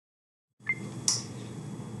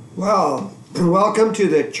Well, welcome to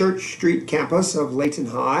the Church Street campus of Layton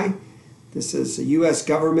High. This is the U.S.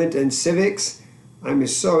 Government and Civics. I'm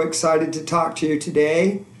so excited to talk to you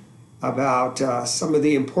today about some of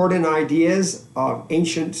the important ideas of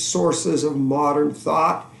ancient sources of modern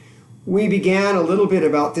thought. We began a little bit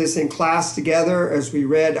about this in class together as we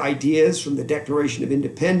read ideas from the Declaration of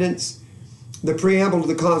Independence, the preamble to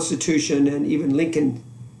the Constitution, and even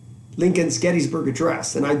Lincoln's Gettysburg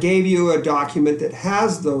Address. And I gave you a document that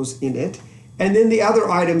has those in it, and then the other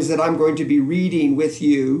items that I'm going to be reading with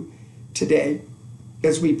you today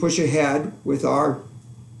as we push ahead with our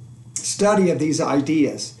study of these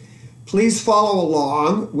ideas. Please follow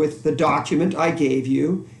along with the document I gave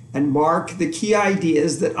you and mark the key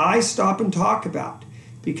ideas that I stop and talk about,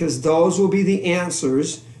 because those will be the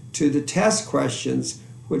answers to the test questions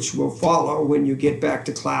which will follow when you get back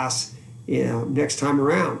to class next time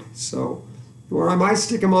around. So, or I might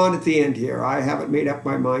stick them on at the end here. I haven't made up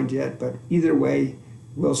my mind yet, but either way,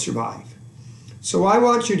 we'll survive. So I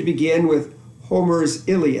want you to begin with Homer's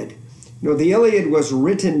Iliad. The Iliad was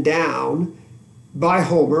written down by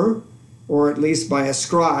Homer, or at least by a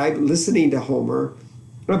scribe listening to Homer,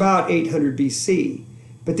 about 800 BC.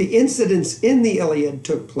 But the incidents in the Iliad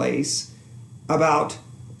took place about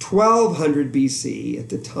 1200 BC at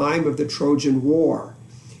the time of the Trojan War.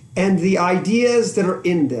 And the ideas that are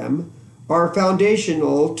in them are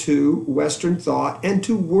foundational to Western thought and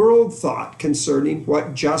to world thought concerning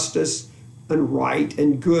what justice and right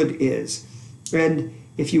and good is. And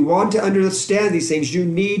if you want to understand these things, you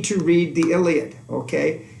need to read the Iliad,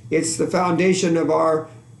 okay? It's the foundation of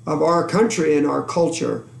our country and our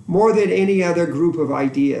culture more than any other group of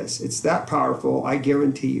ideas. It's that powerful, I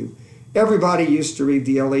guarantee you. Everybody used to read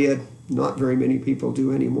the Iliad. Not very many people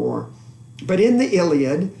do anymore. But in the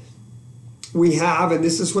Iliad, we have, and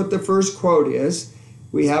this is what the first quote is,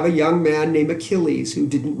 we have a young man named Achilles who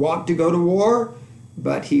didn't want to go to war,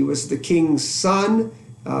 but he was the king's son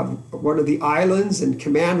of one of the islands and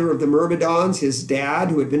commander of the Myrmidons, his dad,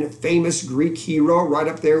 who had been a famous Greek hero right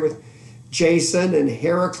up there with Jason and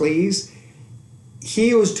Heracles.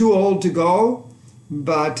 He was too old to go,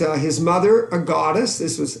 but his mother, a goddess,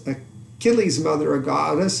 this was Achilles' mother, a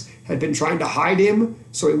goddess, had been trying to hide him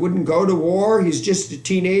so he wouldn't go to war. He's just a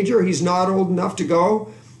teenager. He's not old enough to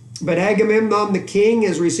go. But Agamemnon, the king,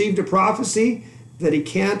 has received a prophecy that he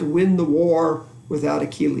can't win the war without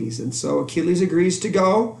Achilles. And so Achilles agrees to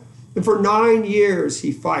go. And for 9 years,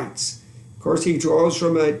 he fights. Of course, he goes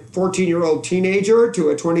from a 14-year-old teenager to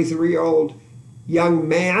a 23-year-old young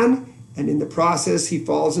man. And in the process, he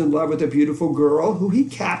falls in love with a beautiful girl who he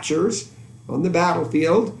captures on the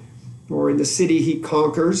battlefield, or in the city he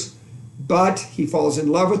conquers. But he falls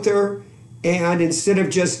in love with her, and instead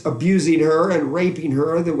of just abusing her and raping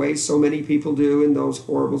her the way so many people do in those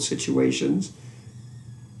horrible situations,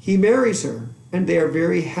 he marries her, and they are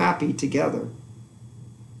very happy together.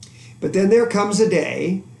 But then there comes a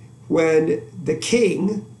day when the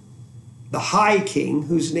king, the high king,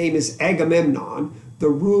 whose name is Agamemnon, the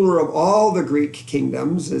ruler of all the Greek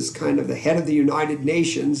kingdoms, is kind of the head of the United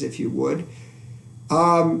Nations, if you would,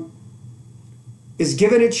 is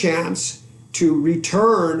given a chance to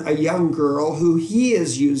return a young girl who he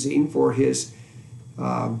is using for his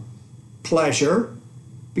pleasure,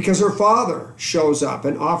 because her father shows up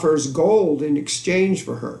and offers gold in exchange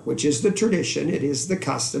for her, which is the tradition, it is the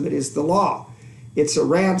custom, it is the law. It's a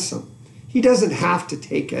ransom. He doesn't have to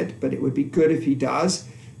take it, but it would be good if he does,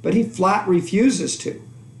 but he flat refuses to.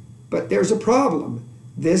 But there's a problem.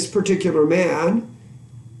 This particular man,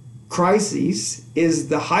 Chryses, is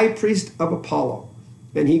the high priest of Apollo.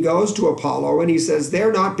 And he goes to Apollo and he says,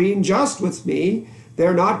 they're not being just with me.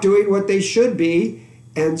 They're not doing what they should be.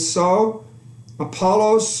 And so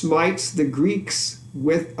Apollo smites the Greeks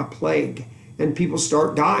with a plague, and people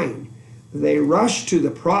start dying. They rush to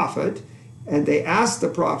the prophet and they ask the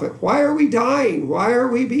prophet, why are we dying? Why are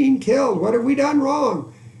we being killed? What have we done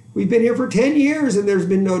wrong? We've been here for 10 years and there's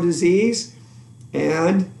been no disease.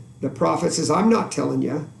 And the prophet says, I'm not telling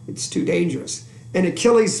you. It's too dangerous. And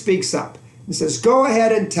Achilles speaks up and says, go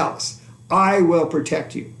ahead and tell us. I will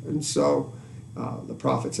protect you. And so the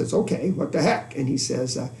prophet says, okay, what the heck? And he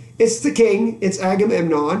says, it's the king, it's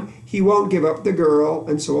Agamemnon. He won't give up the girl.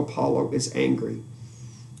 And so Apollo is angry.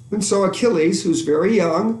 And so Achilles, who's very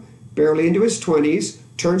young, barely into his 20s,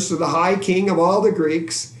 turns to the high king of all the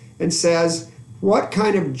Greeks and says, what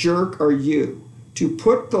kind of jerk are you to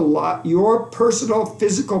put your personal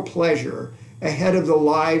physical pleasure ahead of the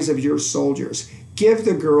lives of your soldiers? Give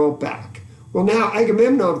the girl back. Well, now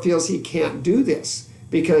Agamemnon feels he can't do this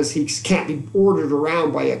because he can't be ordered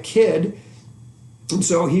around by a kid. And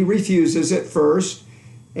so he refuses at first.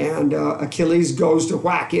 And Achilles goes to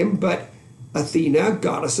whack him, but Athena,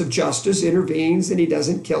 goddess of justice, intervenes and he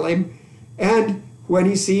doesn't kill him. And when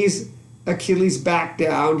he sees Achilles back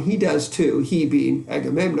down, he does too, he being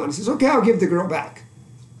Agamemnon. He says, okay, I'll give the girl back.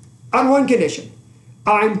 On one condition,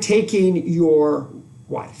 I'm taking your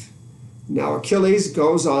wife. Now Achilles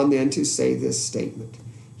goes on then to say this statement.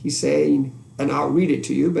 He's saying, and I'll read it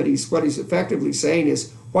to you, but what he's effectively saying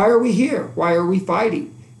is, why are we here? Why are we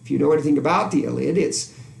fighting? If you know anything about the Iliad,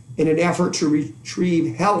 it's in an effort to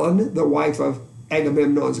retrieve Helen, the wife of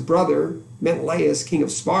Agamemnon's brother, Menelaus, king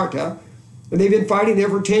of Sparta. And they've been fighting there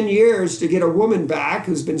for 10 years to get a woman back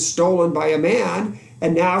who's been stolen by a man.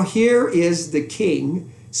 And now here is the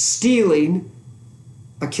king stealing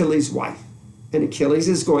Achilles' wife. And Achilles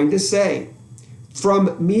is going to say,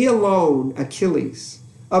 from me alone, Achilles,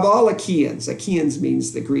 of all Achaeans, Achaeans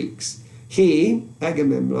means the Greeks, he,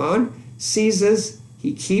 Agamemnon, seizes,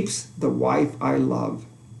 he keeps the wife I love.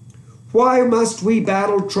 Why must we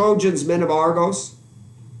battle Trojans, men of Argos?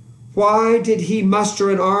 Why did he muster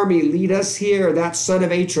an army, lead us here, that son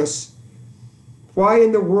of Atreus? Why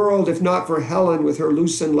in the world, if not for Helen with her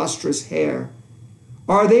loose and lustrous hair?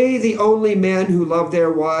 Are they the only men who love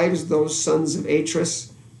their wives, those sons of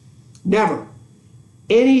Atreus? Never.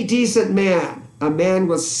 Any decent man, a man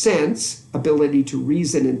with sense, ability to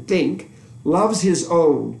reason and think, loves his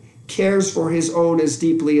own, cares for his own as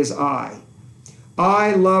deeply as I.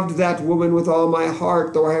 I loved that woman with all my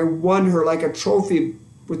heart, though I won her like a trophy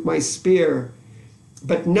with my spear.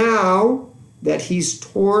 But now that he's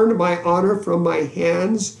torn my honor from my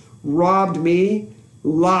hands, robbed me,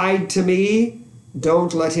 lied to me,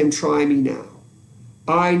 don't let him try me now.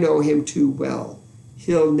 I know him too well.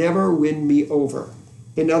 He'll never win me over.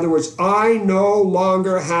 In other words, I no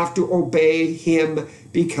longer have to obey him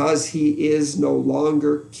because he is no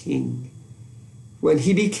longer king. When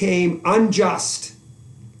he became unjust,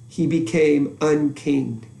 he became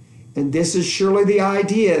unkinged. And this is surely the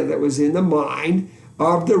idea that was in the mind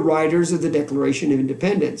of the writers of the Declaration of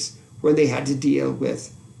Independence when they had to deal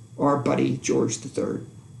with our buddy George III.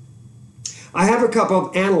 I have a couple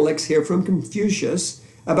of analects here from Confucius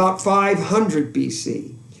about 500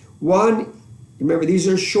 BC. One, remember, these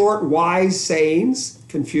are short, wise sayings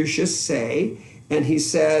Confucius say, and he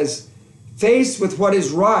says, faced with what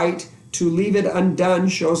is right, to leave it undone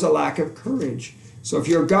shows a lack of courage. So if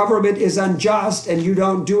your government is unjust and you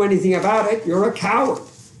don't do anything about it, you're a coward.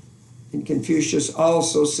 And Confucius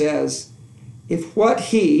also says, if what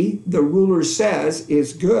he, the ruler, says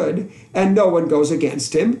is good and no one goes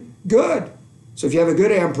against him, good. So if you have a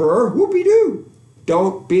good emperor, whoopee-doo.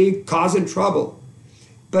 Don't be causing trouble.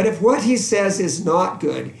 But if what he says is not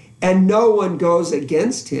good and no one goes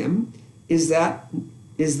against him, is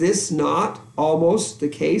this not almost the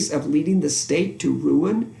case of leading the state to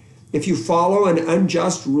ruin? If you follow an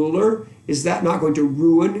unjust ruler, is that not going to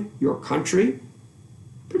ruin your country?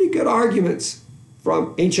 Pretty good arguments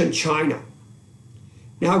from ancient China.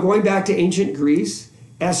 Now going back to ancient Greece,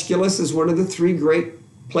 Aeschylus is one of the three great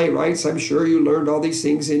playwrights. I'm sure you learned all these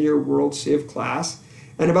things in your World Civ class.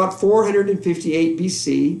 And about 458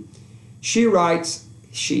 BC, he writes,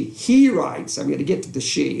 I'm going to get to the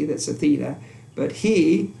she, that's Athena, but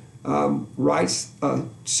he writes a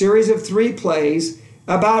series of 3 plays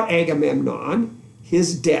about Agamemnon,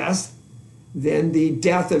 his death, then the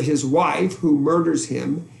death of his wife who murders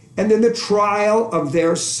him, and then the trial of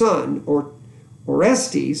their son, or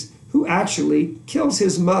Orestes, who actually kills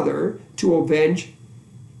his mother to avenge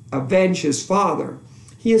his father.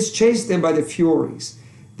 He has chased them by the Furies.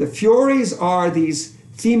 The Furies are these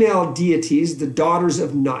female deities, the daughters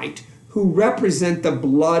of night, who represent the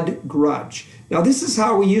blood grudge. Now, this is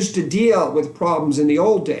how we used to deal with problems in the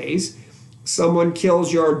old days. Someone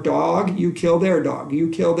kills your dog, you kill their dog. You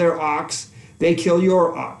kill their ox, they kill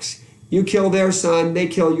your ox. You kill their son, they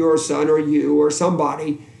kill your son or you or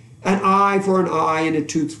somebody. An eye for an eye and a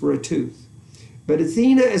tooth for a tooth. But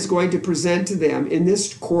Athena is going to present to them in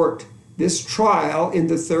this court, this trial in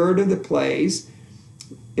the third of the plays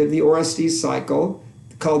in the Orestes cycle,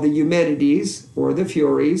 called the Eumenides or the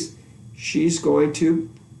Furies. She's going to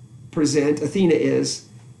present, Athena is,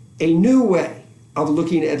 a new way of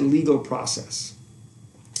looking at legal process.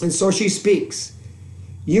 And so she speaks.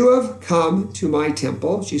 You have come to my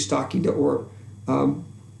temple, she's talking to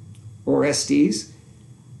Orestes,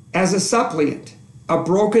 as a suppliant, a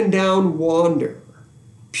broken down wanderer,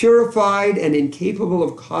 purified and incapable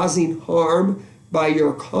of causing harm by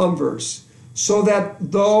your converse, so that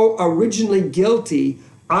though originally guilty,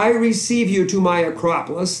 I receive you to my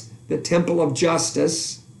Acropolis, the temple of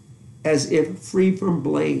justice, as if free from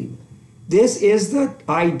blame. This is the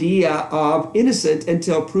idea of innocent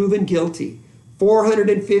until proven guilty.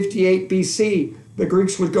 458 BC, the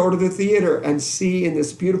Greeks would go to the theater and see in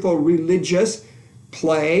this beautiful religious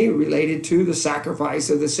play related to the sacrifice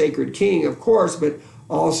of the sacred king, of course, but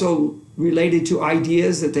also related to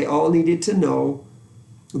ideas that they all needed to know.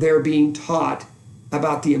 They're being taught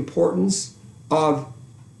about the importance of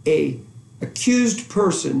an accused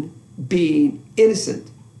person being innocent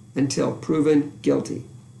until proven guilty.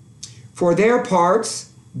 For their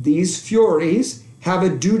parts, these Furies have a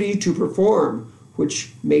duty to perform,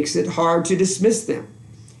 which makes it hard to dismiss them.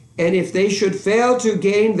 And if they should fail to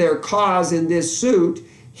gain their cause in this suit,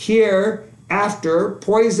 hereafter,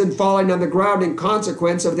 poison falling on the ground in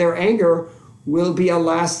consequence of their anger will be a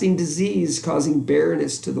lasting disease, causing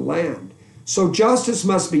barrenness to the land. So justice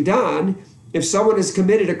must be done. If someone has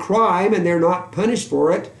committed a crime and they're not punished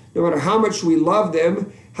for it, no matter how much we love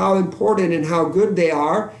them, how important and how good they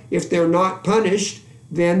are, if they're not punished,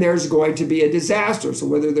 then there's going to be a disaster. So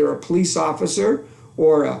whether they're a police officer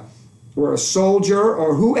or a soldier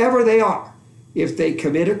or whoever they are, if they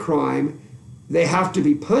commit a crime, they have to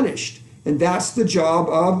be punished. And that's the job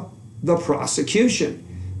of the prosecution.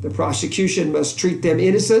 The prosecution must treat them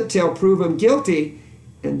innocent till prove them guilty,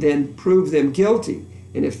 and then prove them guilty.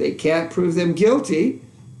 And if they can't prove them guilty,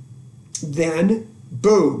 then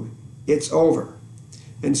boom, it's over.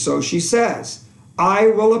 And so she says, I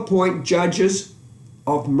will appoint judges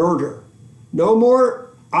of murder. No more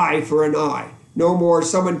eye for an eye. No more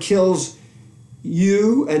someone kills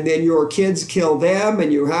you and then your kids kill them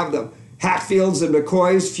and you have the Hatfields and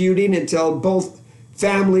McCoys feuding until both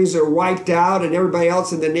families are wiped out and everybody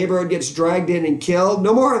else in the neighborhood gets dragged in and killed.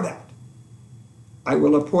 No more of that. I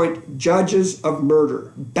will appoint judges of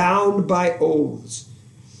murder, bound by oaths,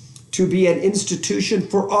 to be an institution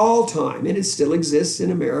for all time, and it still exists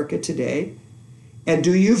in America today. And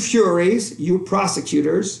do you Furies, you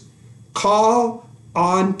prosecutors, call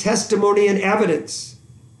on testimony and evidence,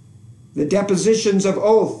 the depositions of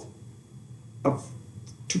oath,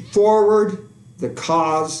 to forward the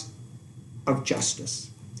cause of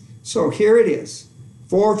justice. So here it is,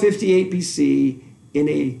 458 BC, in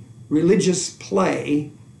a religious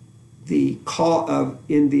play, the call of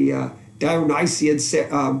in the Dionysian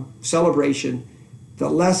celebration, the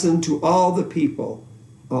lesson to all the people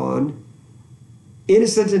on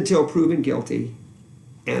innocent until proven guilty,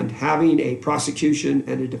 and having a prosecution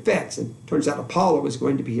and a defense. And it turns out Apollo is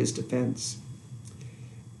going to be his defense.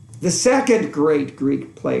 The second great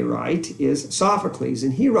Greek playwright is Sophocles,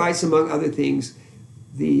 and he writes, among other things,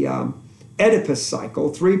 the Oedipus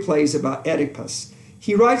cycle, 3 plays about Oedipus.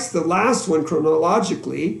 He writes the last one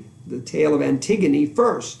chronologically, the tale of Antigone,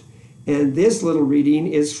 first. And this little reading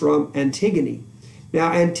is from Antigone.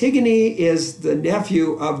 Now, Antigone is the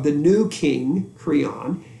nephew of the new king,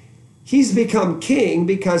 Creon. He's become king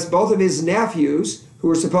because both of his nephews, who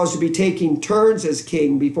are supposed to be taking turns as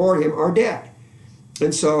king before him, are dead.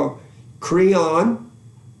 And so Creon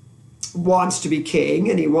wants to be king,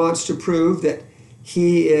 and he wants to prove that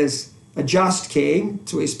he is a just king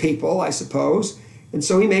to his people, I suppose. And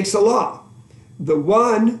so he makes a law. The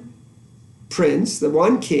one prince, the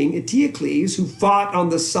one king, Eteocles, who fought on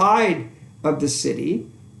the side of the city,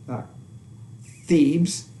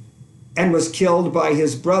 Thebes, and was killed by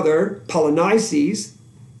his brother Polynices.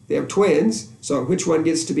 They're twins, so which one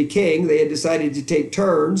gets to be king? They had decided to take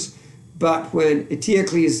turns, but when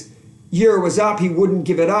Eteocles' year was up, he wouldn't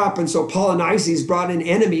give it up, and so Polynices brought in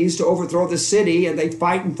enemies to overthrow the city, and they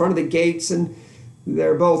fight in front of the gates, and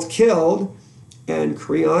they're both killed, and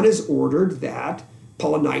Creon is ordered that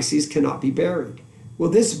Polynices cannot be buried. Well,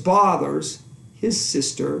 this bothers his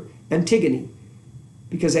sister Antigone,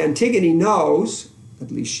 because Antigone knows, at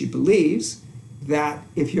least she believes, that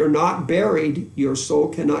if you're not buried, your soul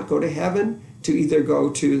cannot go to heaven, to either go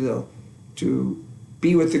to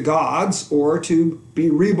be with the gods or to be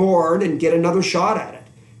reborn and get another shot at it.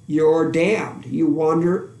 You're damned. You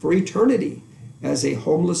wander for eternity as a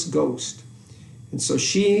homeless ghost. And so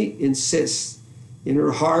she insists in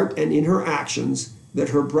her heart and in her actions that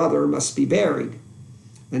her brother must be buried.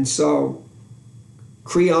 And so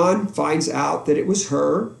Creon finds out that it was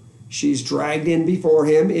her. She's dragged in before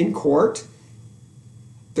him in court,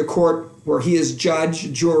 the court where he is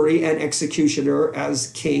judge, jury, and executioner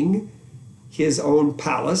as king, his own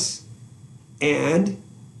palace. And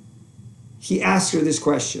he asks her this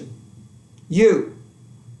question: you,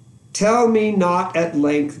 tell me not at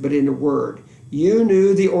length, but in a word, you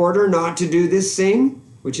knew the order not to do this thing,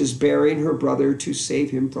 which is burying her brother to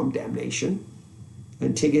save him from damnation?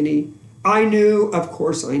 Antigone: I knew, of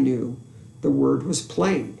course I knew. The word was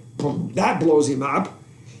plain. Boom, that blows him up.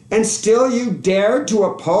 And still you dared to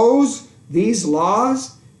oppose these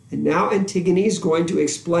laws? And now Antigone is going to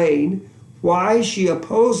explain why she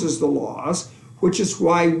opposes the laws, which is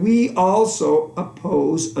why we also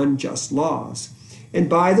oppose unjust laws. And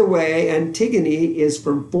by the way, Antigone is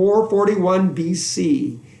from 441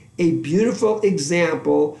 BC, a beautiful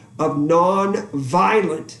example of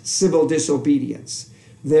non-violent civil disobedience.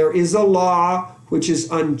 There is a law which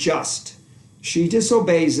is unjust. She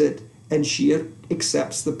disobeys it, and she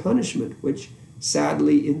accepts the punishment, which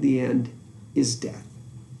sadly in the end is death.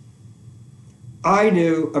 I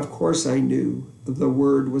knew, of course I knew, the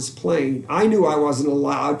word was plain. I knew I wasn't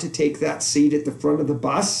allowed to take that seat at the front of the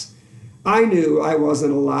bus. I knew I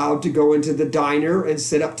wasn't allowed to go into the diner and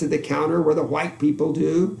sit up to the counter where the white people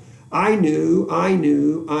do. I knew.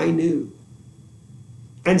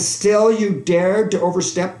 And still you dared to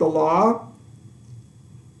overstep the law?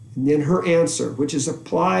 And then her answer, which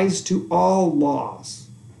applies to all laws.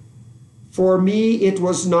 For me, it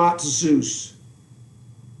was not Zeus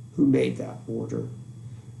who made that order,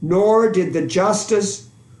 nor did the justice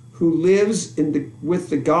who lives with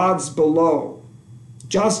the gods below.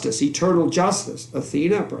 Justice, eternal justice,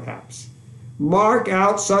 Athena perhaps, mark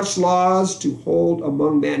out such laws to hold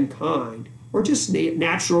among mankind, or just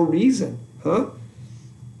natural reason,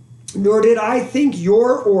 Nor did I think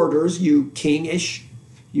your orders, you kingish,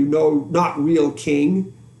 not real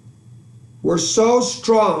king, were so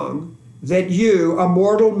strong that you, a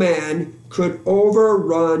mortal man, could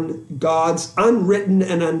overrun God's unwritten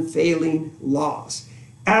and unfailing laws.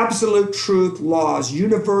 Absolute truth laws,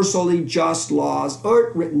 universally just laws,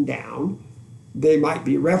 aren't written down. They might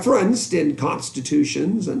be referenced in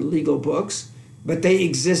constitutions and legal books, but they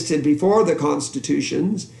existed before the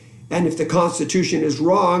constitutions. And if the Constitution is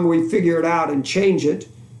wrong, we figure it out and change it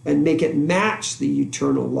and make it match the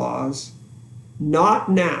eternal laws. Not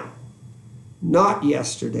now, not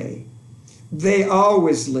yesterday. They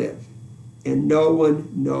always live, and no one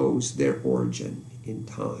knows their origin in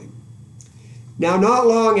time. Now, not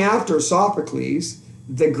long after Sophocles,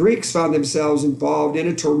 the Greeks found themselves involved in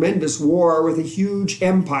a tremendous war with a huge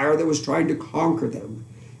empire that was trying to conquer them.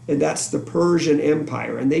 And that's the Persian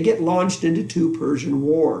Empire. And they get launched into 2 Persian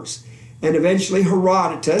wars. And eventually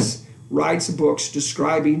Herodotus writes books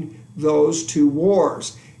describing those 2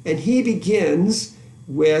 wars. And he begins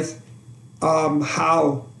with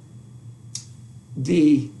how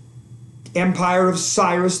the empire of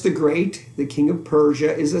Cyrus the Great, the king of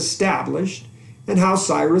Persia, is established, and how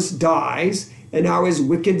Cyrus dies, and how his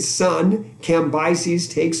wicked son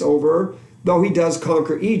Cambyses takes over, though he does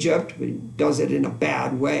conquer Egypt, but he does it in a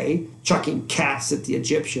bad way, chucking cats at the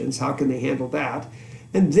Egyptians. How can they handle that?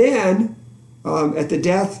 And then, at the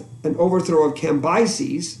death and overthrow of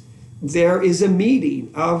Cambyses, there is a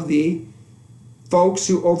meeting of the folks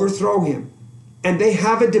who overthrow him. And they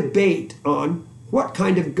have a debate on what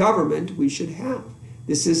kind of government we should have.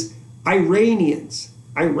 This is Iranians,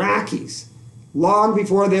 Iraqis, long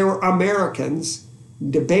before they were Americans,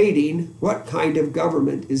 debating what kind of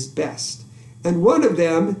government is best. And one of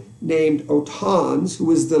them, named Otanes, who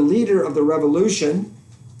was the leader of the revolution,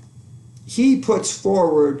 he puts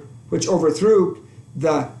forward, which overthrew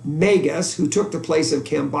the Magus, who took the place of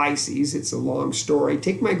Cambyses. It's a long story.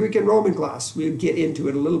 Take my Greek and Roman class. We'll get into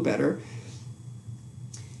it a little better.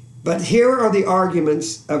 But here are the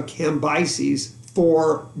arguments of Cambyses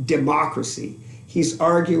for democracy. He's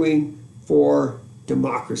arguing for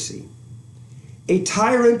democracy. A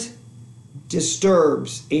tyrant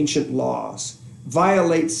disturbs ancient laws,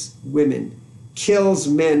 violates women, kills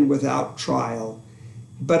men without trial.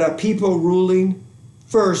 But a people ruling,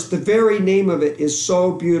 first, the very name of it is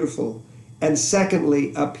so beautiful. And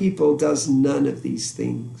secondly, a people does none of these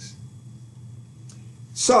things.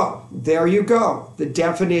 So, there you go, the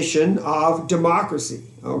definition of democracy,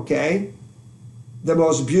 okay? The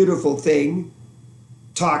most beautiful thing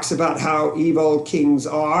talks about how evil kings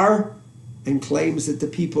are and claims that the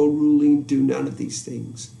people ruling do none of these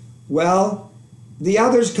things. Well, the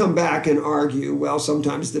others come back and argue, well,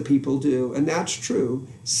 sometimes the people do, and that's true.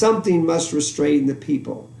 Something must restrain the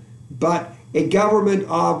people. But a government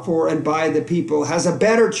of, for, and by the people has a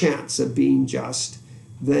better chance of being just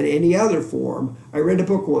than any other form. I read a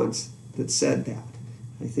book once that said that.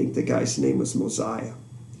 I think the guy's name was Mosiah.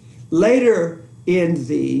 Later in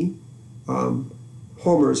the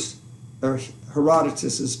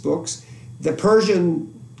Herodotus's books, the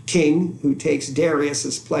Persian king who takes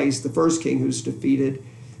Darius's place, the first king who's defeated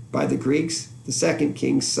by the Greeks, the second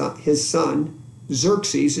king, his son,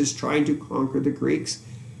 Xerxes, is trying to conquer the Greeks.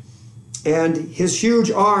 And his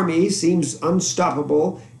huge army seems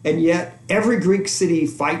unstoppable, and yet every Greek city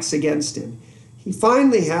fights against him. He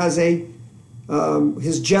finally has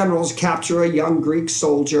his generals capture a young Greek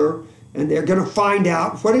soldier, and they're going to find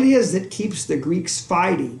out what it is that keeps the Greeks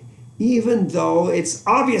fighting. even though it's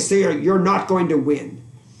obviously you're not going to win.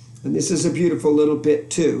 And this is a beautiful little bit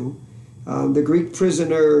too. The Greek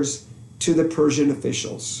prisoners to the Persian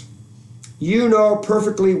officials. You know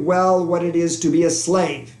perfectly well what it is to be a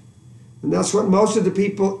slave. And that's what most of the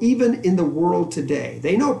people, even in the world today,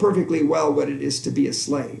 they know perfectly well what it is to be a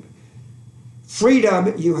slave.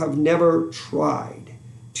 Freedom you have never tried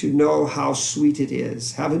to know how sweet it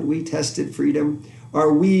is. Haven't we tested freedom?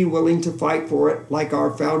 Are we willing to fight for it like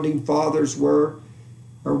our founding fathers were?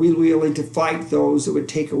 Are we willing to fight those that would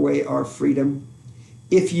take away our freedom?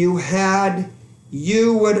 If you had,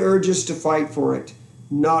 you would urge us to fight for it,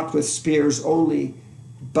 not with spears only,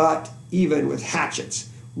 but even with hatchets.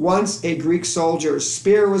 Once a Greek soldier's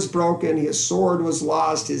spear was broken, his sword was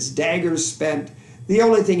lost, his daggers spent. The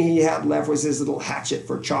only thing he had left was his little hatchet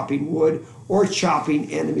for chopping wood or chopping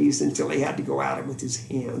enemies until he had to go at it with his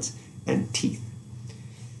hands and teeth.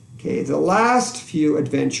 Okay, the last few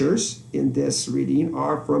adventures in this reading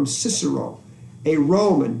are from Cicero, a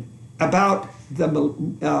Roman, about the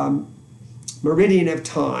meridian of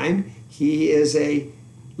time. He is a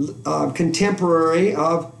contemporary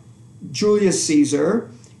of Julius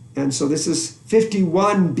Caesar, and so this is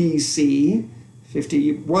 51 BC,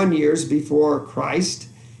 51 years before Christ,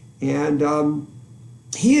 and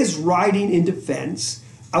he is writing in defense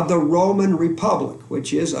of the Roman Republic,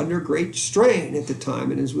 which is under great strain at the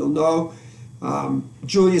time. And as we'll know,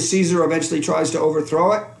 Julius Caesar eventually tries to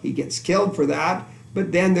overthrow it. He gets killed for that.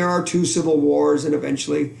 But then there are 2 civil wars, and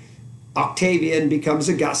eventually Octavian becomes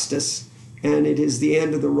Augustus, and it is the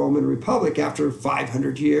end of the Roman Republic after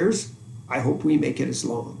 500 years. I hope we make it as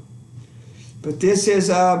long. But this is,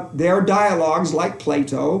 there are dialogues like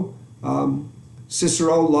Plato.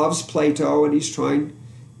 Cicero loves Plato, and he's trying,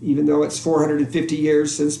 even though it's 450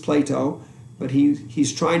 years since Plato, but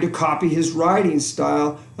he's trying to copy his writing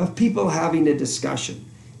style of people having a discussion.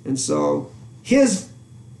 And so his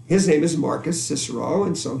name is Marcus Cicero,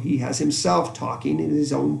 and so he has himself talking in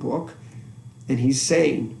his own book, and he's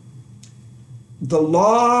saying, the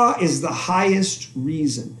law is the highest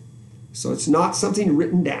reason. So it's not something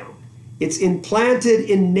written down. It's implanted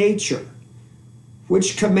in nature,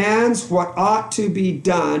 which commands what ought to be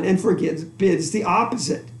done and forbids the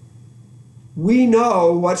opposite. We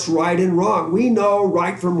know what's right and wrong. We know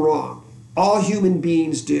right from wrong. All human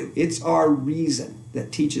beings do. It's our reason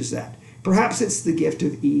that teaches that. Perhaps it's the gift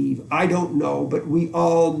of Eve. I don't know, but we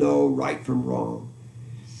all know right from wrong.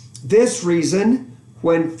 This reason,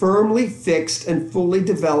 when firmly fixed and fully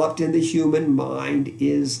developed in the human mind,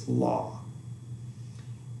 is law.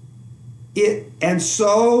 And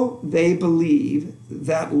so they believe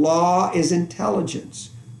that law is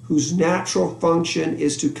intelligence, whose natural function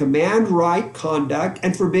is to command right conduct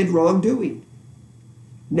and forbid wrongdoing.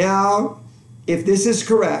 Now, if this is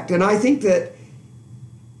correct, and I think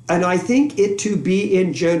it to be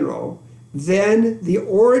in general, then the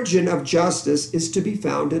origin of justice is to be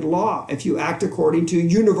found in law. If you act according to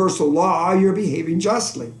universal law, you're behaving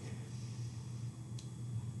justly.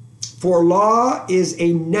 For law is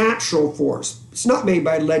a natural force. It's not made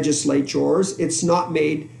by legislators. It's not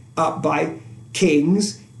made up by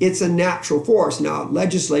kings. It's a natural force. Now,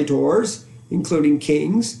 legislators, including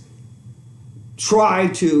kings, try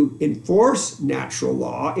to enforce natural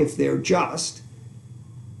law if they're just.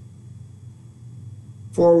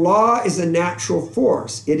 For law is a natural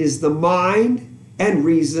force. It is the mind and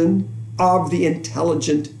reason of the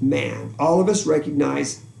intelligent man. All of us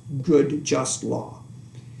recognize good, just law.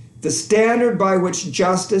 The standard by which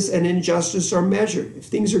justice and injustice are measured. If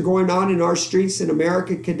things are going on in our streets in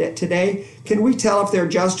America today, can we tell if they're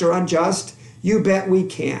just or unjust? You bet we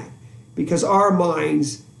can, because our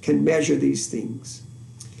minds can measure these things.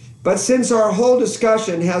 But since our whole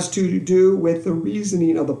discussion has to do with the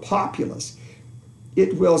reasoning of the populace,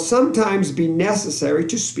 it will sometimes be necessary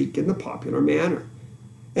to speak in the popular manner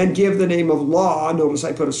and give the name of law, notice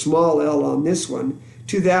I put a small l on this one,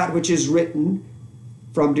 to that which is written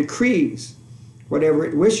from decrees, whatever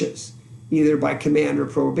it wishes, either by command or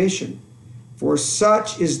prohibition. For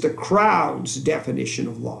such is the crowd's definition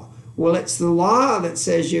of law. Well, it's the law that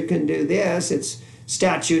says you can do this. It's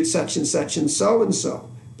statute such and such and so and so.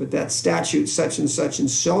 But that statute such and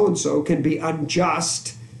so can be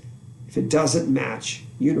unjust if it doesn't match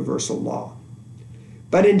universal law.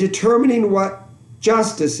 But in determining what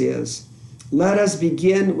justice is, let us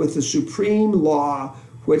begin with the supreme law,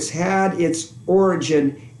 which had its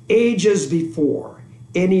origin ages before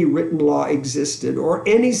any written law existed or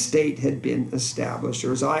any state had been established,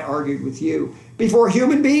 or as I argued with you, before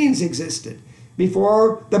human beings existed,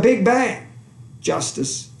 before the Big Bang,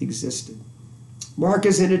 justice existed. Mark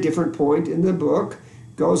is in a different point in the book,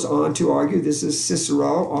 goes on to argue, this is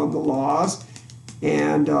Cicero on the laws,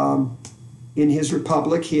 and in his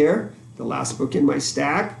Republic here, the last book in my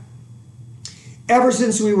stack, ever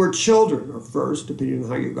since we were children, or first, depending on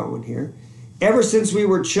how you're going here, ever since we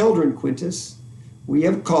were children, Quintus, we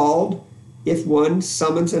have called, if one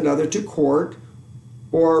summons another to court,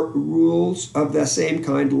 or rules of the same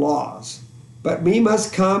kind, laws. But we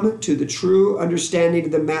must come to the true understanding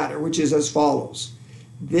of the matter, which is as follows.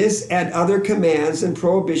 This and other commands and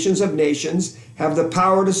prohibitions of nations have the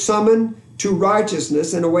power to summon to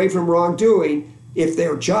righteousness and away from wrongdoing, if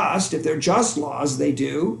they're just laws, they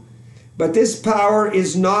do. But this power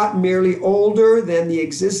is not merely older than the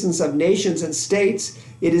existence of nations and states.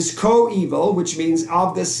 It is coeval, which means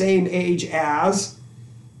of the same age as,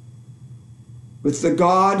 with the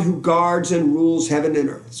God who guards and rules heaven and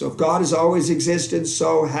earth. So if God has always existed,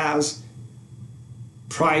 so has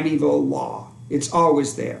primeval law. It's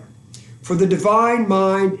always there. For the divine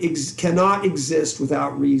mind cannot exist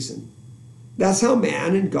without reason. That's how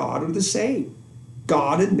man and God are the same.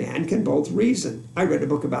 God and man can both reason. I read a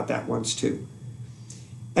book about that once too.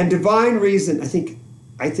 And divine reason, I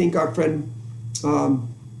think our friend, oh,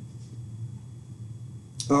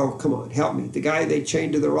 come on, help me. The guy they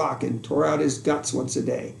chained to the rock and tore out his guts once a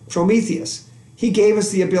day. Prometheus. He gave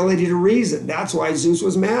us the ability to reason. That's why Zeus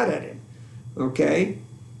was mad at him. Okay?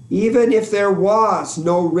 Even if there was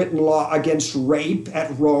no written law against rape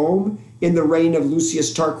at Rome in the reign of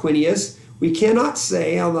Lucius Tarquinius, we cannot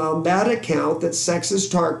say on that account that Sextus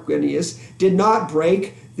Tarquinius did not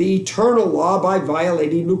break the eternal law by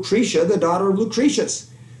violating Lucretia, the daughter of Lucretius.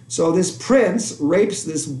 So this prince rapes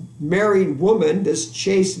this married woman, this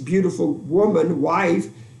chaste, beautiful woman, wife,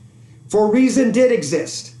 for reason did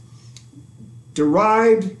exist,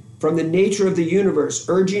 derived from the nature of the universe,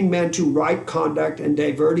 urging men to right conduct and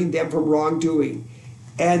diverting them from wrongdoing.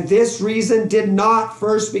 And this reason did not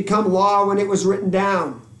first become law when it was written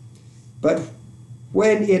down, but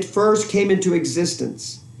when it first came into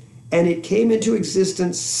existence. And it came into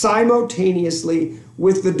existence simultaneously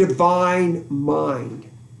with the divine mind.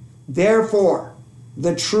 Therefore,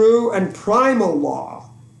 the true and primal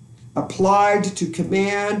law applied to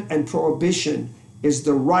command and prohibition is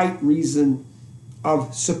the right reason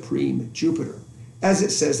of supreme Jupiter, as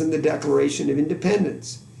it says in the Declaration of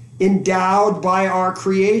Independence, endowed by our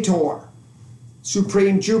Creator,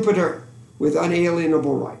 supreme Jupiter, with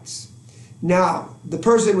unalienable rights. Now, the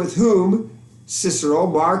person with whom Cicero,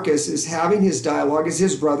 Marcus, is having his dialogue is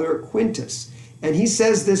his brother Quintus. And he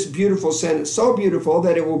says this beautiful sentence, so beautiful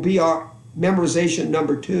that it will be our memorization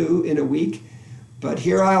number 2 in a week. But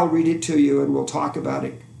here I'll read it to you and we'll talk about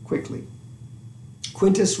it quickly.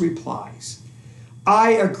 Quintus replies,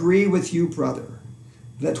 I agree with you, brother,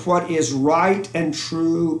 that what is right and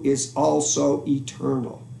true is also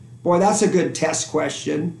eternal. Boy, that's a good test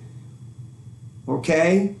question.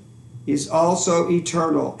 Okay? Is also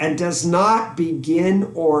eternal and does not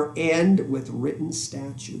begin or end with written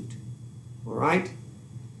statute. All right?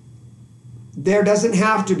 There doesn't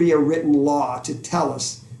have to be a written law to tell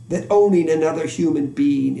us that owning another human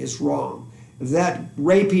being is wrong, that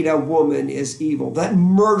raping a woman is evil, that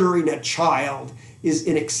murdering a child is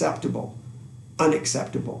unacceptable.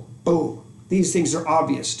 Boom. These things are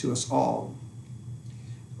obvious to us all.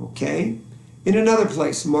 Okay? In another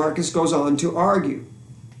place, Marcus goes on to argue,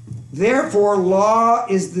 therefore, law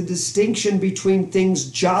is the distinction between things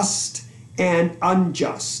just and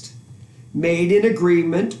unjust, made in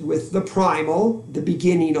agreement with the primal, the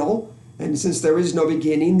beginningal, and since there is no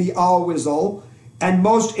beginning, the alwaysal, and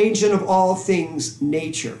most ancient of all things,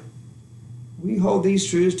 nature. We hold these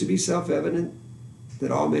truths to be self-evident,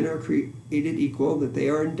 that all men are created equal, that they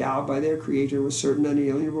are endowed by their Creator with certain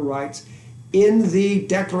unalienable rights. In the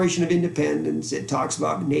Declaration of Independence, it talks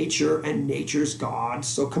about nature and nature's God.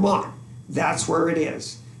 So come on, that's where it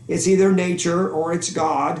is. It's either nature or it's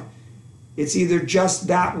God. It's either just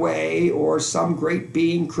that way or some great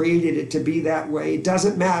being created it to be that way. It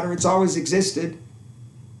doesn't matter. It's always existed.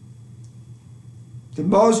 The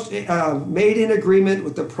most made in agreement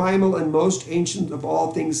with the primal and most ancient of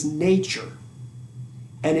all things, nature.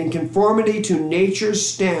 And in conformity to nature's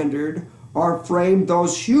standard are framed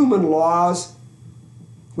those human laws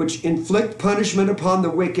which inflict punishment upon the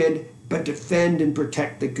wicked but defend and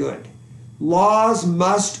protect the good. Laws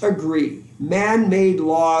must agree. Man-made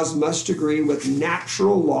laws must agree with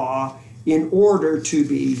natural law in order to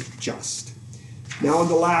be just. Now on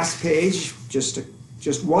the last page, just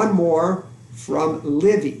one more from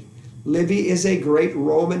Livy. Livy is a great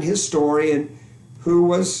Roman historian who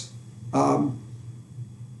was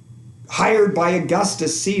hired by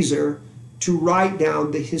Augustus Caesar to write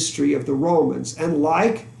down the history of the Romans. And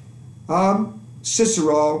like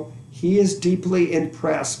Cicero, he is deeply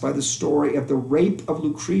impressed by the story of the rape of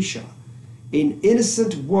Lucretia, an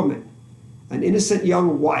innocent woman, an innocent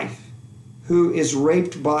young wife who is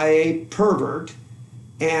raped by a pervert,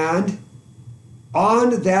 and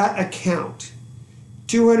on that account,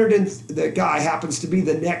 the guy happens to be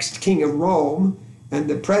the next king of Rome, and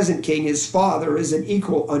the present king, his father, is an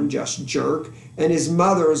equal unjust jerk, and his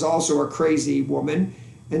mother is also a crazy woman.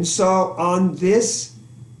 And so on this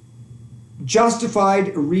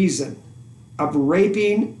justified reason of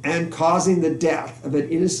raping and causing the death of an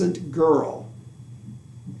innocent girl,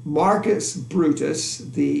 Marcus Brutus,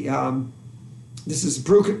 this is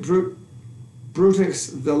Brutus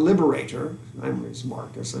the Liberator.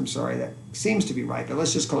 Marcus, I'm sorry, that seems to be right, but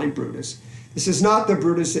let's just call him Brutus. This is not the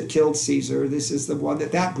Brutus that killed Caesar. This is the one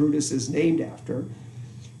that Brutus is named after.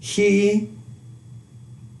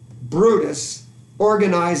 Brutus,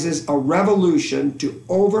 organizes a revolution to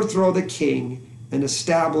overthrow the king and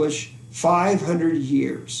establish 500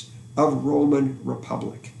 years of Roman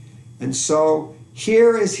Republic. And so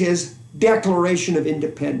here is his Declaration of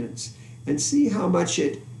Independence. And see how much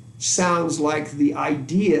it sounds like the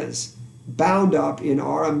ideas bound up in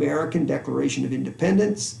our American Declaration of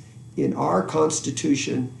Independence, in our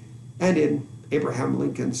Constitution, and in Abraham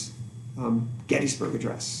Lincoln's Gettysburg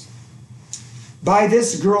Address. By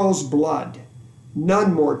this girl's blood,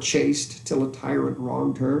 none more chaste till a tyrant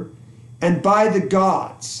wronged her, and by the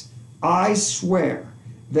gods, I swear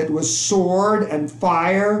that with sword and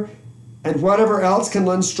fire and whatever else can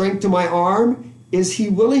lend strength to my arm, is he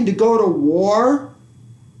willing to go to war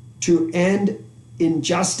to end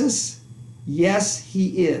injustice? Yes,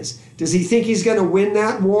 he is. Does he think he's going to win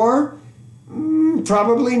that war?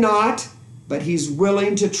 Probably not, but he's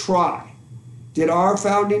willing to try. Did our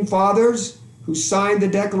founding fathers who signed the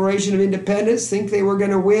Declaration of Independence think they were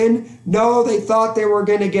going to win? No, they thought they were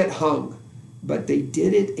going to get hung. But they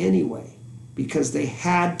did it anyway because they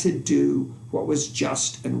had to do what was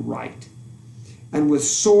just and right. And with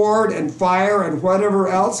sword and fire and whatever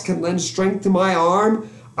else can lend strength to my arm,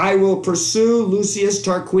 I will pursue Lucius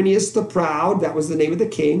Tarquinius the Proud, that was the name of the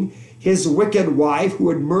king, his wicked wife who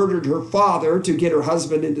had murdered her father to get her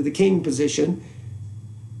husband into the king position,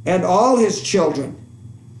 and all his children.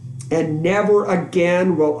 And never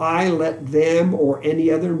again will I let them or any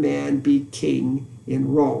other man be king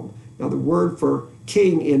in Rome. Now the word for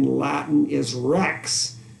king in Latin is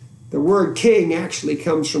rex. The word king actually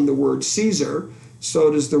comes from the word Caesar.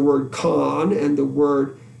 So does the word Khan and the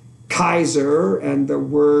word Kaiser and the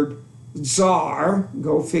word Tsar.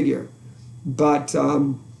 Go figure. But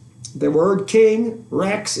the word king,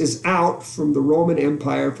 rex, is out from the Roman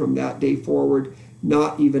Empire from that day forward.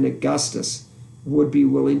 Not even Augustus would be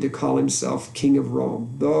willing to call himself king of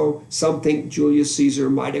Rome, though some think Julius Caesar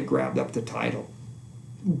might have grabbed up the title.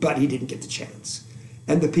 But he didn't get the chance.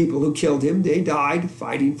 And the people who killed him, they died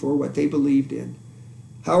fighting for what they believed in.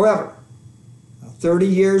 However, 30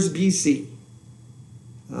 years BC,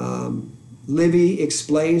 Livy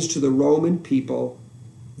explains to the Roman people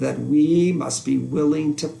that we must be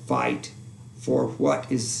willing to fight for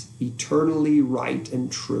what is eternally right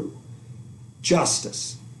and true,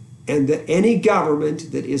 justice, and that any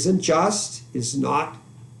government that isn't just is not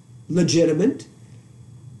legitimate.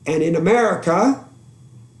 And in America,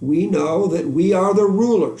 we know that we are the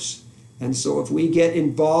rulers. And so if we get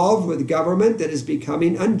involved with government that is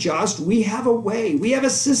becoming unjust, we have a way, we have a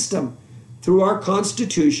system through our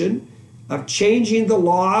Constitution of changing the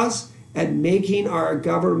laws and making our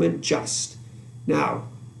government just. Now,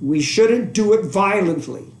 we shouldn't do it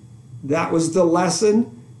violently. That was the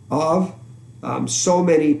lesson of so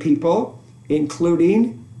many people,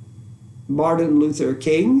 including Martin Luther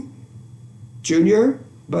King Jr.,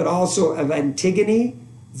 but also of Antigone.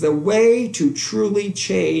 The way to truly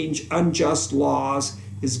change unjust laws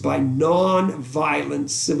is by non-violent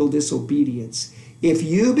civil disobedience. If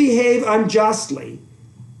you behave unjustly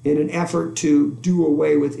in an effort to do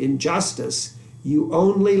away with injustice, you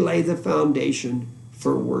only lay the foundation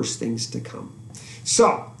for worse things to come.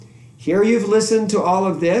 So, here you've listened to all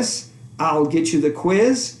of this. I'll get you the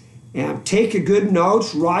quiz. And take a good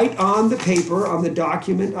note, write on the paper, on the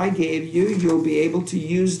document I gave you. You'll be able to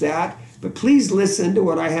use that. But please listen to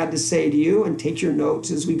what I had to say to you and take your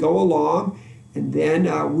notes as we go along. And then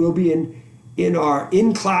we'll be in our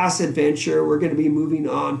in-class adventure. We're going to be moving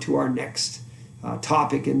on to our next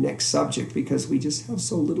topic and next subject because we just have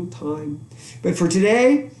so little time. But for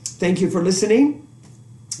today, thank you for listening.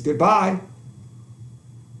 Goodbye.